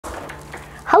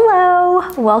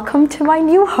Hello, welcome to my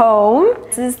new home.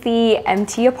 This is the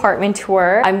empty apartment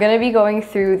tour. I'm gonna be going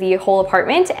through the whole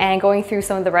apartment and going through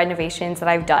some of the renovations that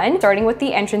I've done. Starting with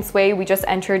the entranceway, we just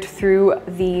entered through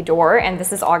the door, and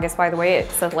this is August, by the way,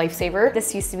 it's a lifesaver.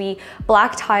 This used to be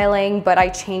black tiling, but I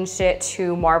changed it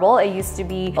to marble. It used to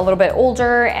be a little bit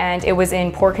older and it was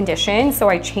in poor condition, so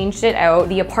I changed it out.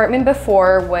 The apartment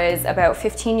before was about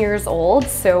 15 years old,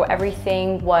 so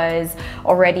everything was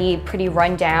already pretty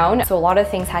run down. So a lot of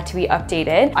things had to be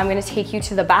updated. I'm gonna take you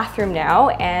to the bathroom now,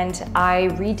 and I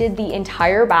redid the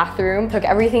entire bathroom, took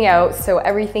everything out, so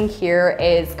everything here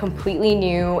is completely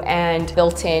new and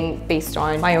built in based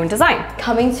on my own design.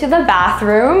 Coming to the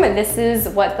bathroom, this is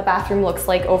what the bathroom looks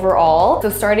like overall.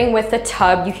 So starting with the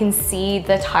tub, you can see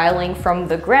the tiling from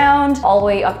the ground all the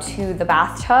way up to the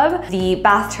bathtub. The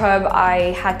bathtub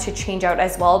I had to change out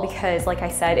as well because, like I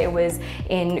said, it was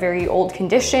in very old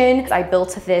condition. I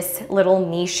built this little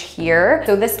niche here.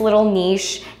 So this little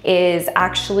niche is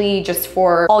actually just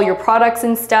for all your products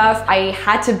and stuff. I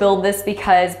had to build this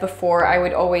because before I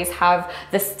would always have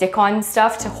the stick-on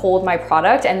stuff to hold my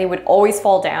product and they would always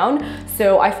fall down.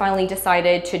 So I finally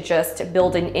decided to just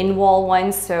build an in-wall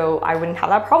one so I wouldn't have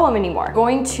that problem anymore.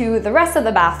 Going to the rest of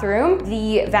the bathroom,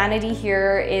 the vanity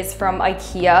here is from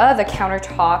Ikea. The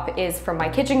countertop is from my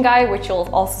kitchen guy, which you'll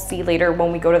also see later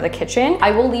when we go to the kitchen.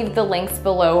 I will leave the links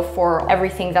below for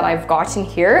everything that I've gotten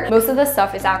here. Most of the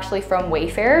stuff is actually from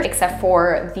Wayfair, except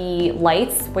for the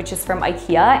lights, which is from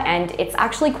Ikea, and it's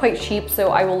actually quite cheap, so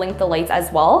I will link the lights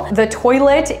as well. The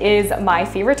toilet is my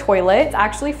favorite toilet. It's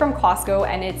actually from Costco,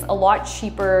 and it's a lot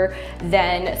cheaper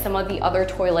than some of the other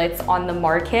toilets on the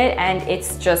market, and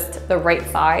it's just the right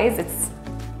size. It's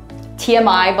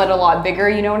TMI, but a lot bigger,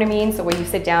 you know what I mean? So when you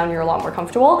sit down, you're a lot more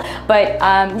comfortable. But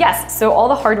yes, so all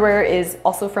the hardware is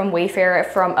also from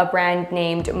Wayfair, from a brand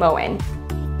named Moen.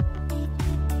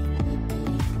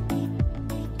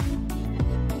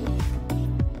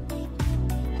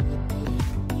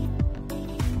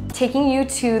 Taking you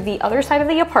to the other side of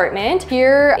the apartment.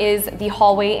 Here is the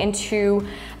hallway into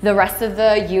the rest of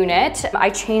the unit. I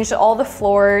changed all the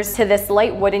floors to this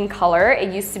light wooden color.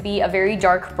 It used to be a very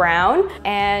dark brown.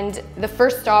 And the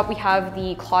first stop, we have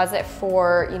the closet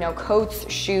for, you know, coats,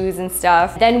 shoes and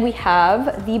stuff. Then we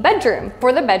have the bedroom.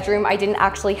 For the bedroom, I didn't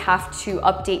actually have to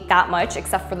update that much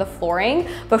except for the flooring.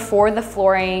 Before the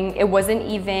flooring, it wasn't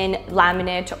even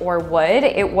laminate or wood.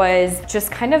 It was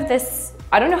just kind of this,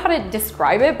 I don't know how to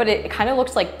describe it, but it kind of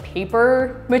looked like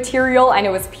paper material and it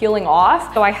was peeling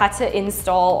off. So I had to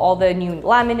install all the new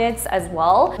laminates as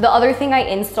well. The other thing I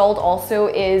installed also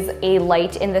is a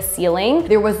light in the ceiling.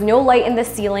 There was no light in the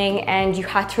ceiling and you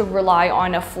had to rely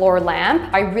on a floor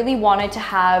lamp. I really wanted to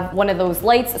have one of those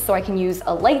lights so I can use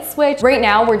a light switch. Right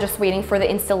now, we're just waiting for the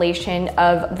installation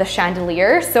of the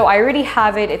chandelier. So I already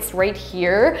have it, it's right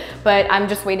here, but I'm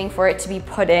just waiting for it to be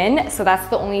put in. So that's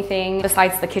the only thing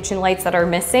besides the kitchen lights that are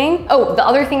missing. Oh, the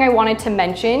other thing I wanted to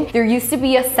mention, there used to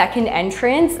be a second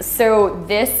entrance. So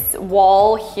this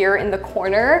wall here in the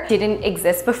corner didn't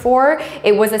exist before.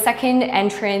 It was a second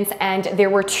entrance and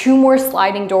there were two more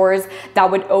sliding doors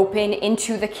that would open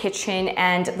into the kitchen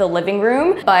and the living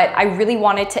room. But I really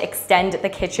wanted to extend the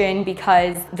kitchen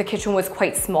because the kitchen was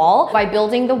quite small. By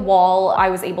building the wall, I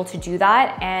was able to do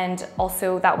that. And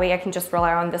also that way I can just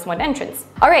rely on this one entrance.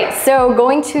 All right, so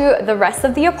going to the rest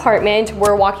of the apartment,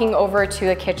 we're walking over to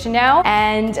the kitchen now,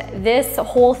 and this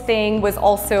whole thing was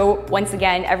also, once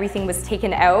again, everything was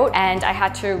taken out and I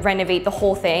had to renovate the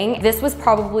whole thing. This was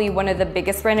probably one of the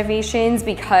biggest renovations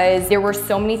because there were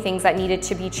so many things that needed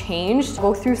to be changed.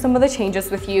 I'll go through some of the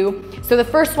changes with you. So the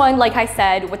first one, like I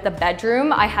said, with the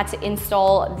bedroom, I had to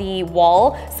install the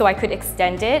wall so I could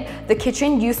extend it. The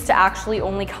kitchen used to actually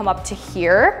only come up to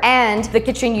here, and the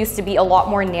kitchen used to be a lot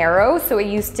more narrow, so it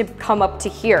used to come up to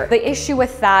here. The issue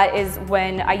with that is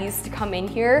when I used to come in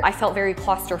here, I felt very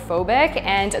claustrophobic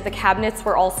and the cabinets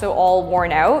were also all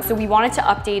worn out. So we wanted to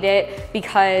update it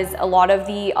because a lot of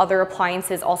the other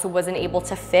appliances also wasn't able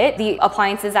to fit. The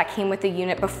appliances that came with the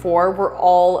unit before were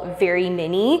all very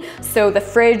mini. So the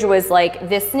fridge was like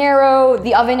this narrow.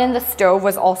 The oven and the stove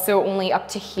was also only up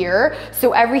to here.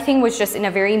 So everything was just in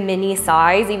a very mini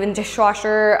size. Even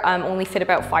dishwasher only fit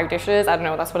about 5 dishes. I don't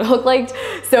know, that's what it looked like.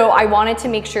 So I wanted to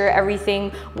make sure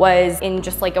everything was in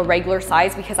just like a regular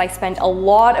size because I spent a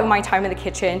lot of my time in the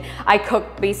kitchen. I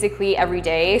cook basically every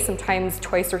day, sometimes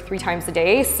twice or 3 times a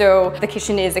day. So the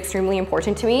kitchen is extremely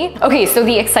important to me. Okay, so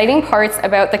the exciting parts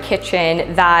about the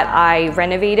kitchen that I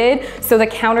renovated. So the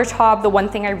countertop, the one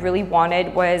thing I really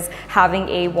wanted was having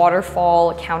a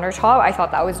waterfall countertop. I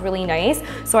thought that was really nice.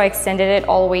 So I extended it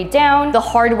all the way down. The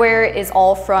hardware is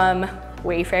all from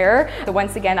Wayfair. So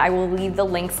once again, I will leave the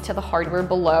links to the hardware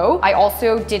below. I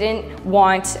also didn't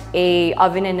want a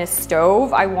oven and a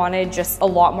stove. I wanted just a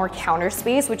lot more counter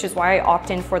space, which is why I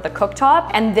opted in for the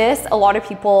cooktop. And this, a lot of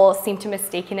people seem to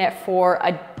mistaken it for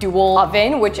a dual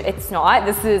oven, which it's not.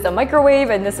 This is a microwave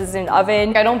and this is an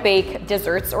oven. I don't bake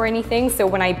desserts or anything, so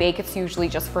when I bake, it's usually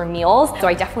just for meals. So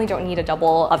I definitely don't need a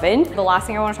double oven. The last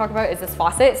thing I want to talk about is this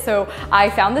faucet. So I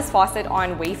found this faucet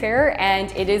on Wayfair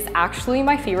and it is actually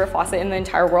my favorite faucet in the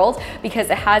entire world because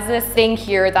it has this thing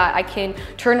here that I can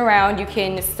turn around. You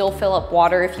can still fill up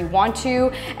water if you want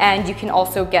to, and you can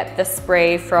also get the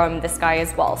spray from this guy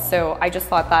as well. So I just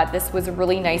thought that this was a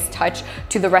really nice touch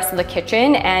to the rest of the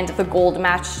kitchen, and the gold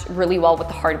matched really well with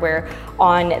the hardware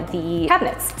on the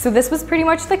cabinets. So this was pretty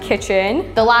much the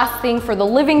kitchen. The last thing for the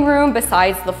living room,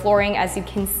 besides the flooring, as you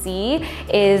can see,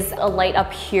 is a light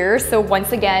up here. So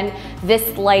once again,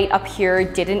 this light up here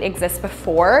didn't exist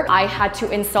before. I had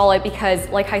to install it because,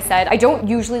 like I said, I don't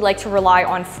usually like to rely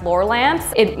on floor lamps.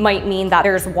 It might mean that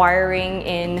there's wiring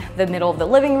in the middle of the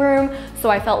living room. So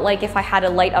I felt like if I had a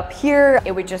light up here,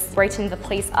 it would just brighten the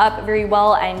place up very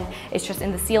well, and it's just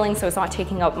in the ceiling, so it's not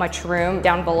taking up much room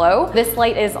down below. This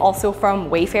light is also from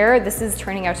Wayfair. This is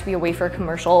turning out to be a Wayfair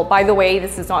commercial. By the way,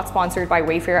 this is not sponsored by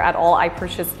Wayfair at all. I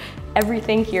purchased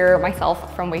everything here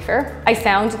myself from Wayfair. I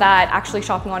found that actually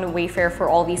shopping on Wayfair for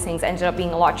all these things ended up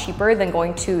being a lot cheaper than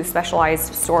going to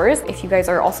specialized stores. If you guys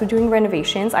are also doing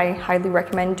renovations, I highly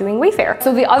recommend doing Wayfair.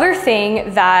 So the other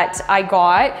thing that I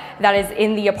got that is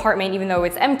in the apartment, even though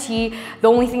it's empty, the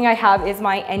only thing I have is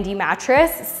my ENDY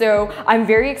mattress. So I'm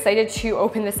very excited to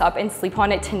open this up and sleep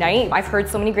on it tonight. I've heard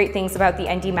so many great things about the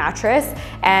ENDY mattress.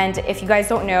 And if you guys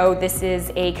don't know, this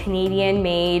is a Canadian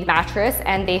made mattress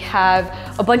and they have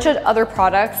a bunch of other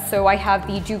products. So I have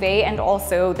the duvet and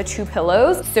also the 2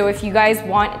 pillows. So if you guys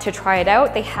want to try it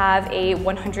out, they have a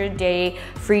 100-day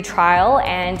free trial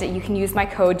and you can use my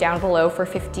code down below for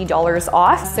 $50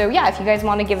 off. So yeah, if you guys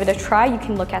want to give it a try, you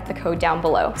can look at the code down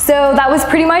below. So that was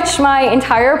pretty much my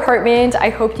entire apartment. I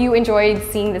hope you enjoyed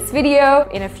seeing this video.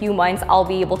 In a few months, I'll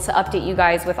be able to update you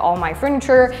guys with all my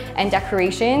furniture and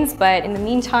decorations. But in the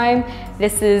meantime,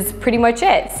 this is pretty much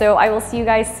it. So I will see you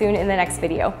guys soon in the next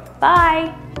video.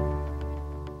 Bye.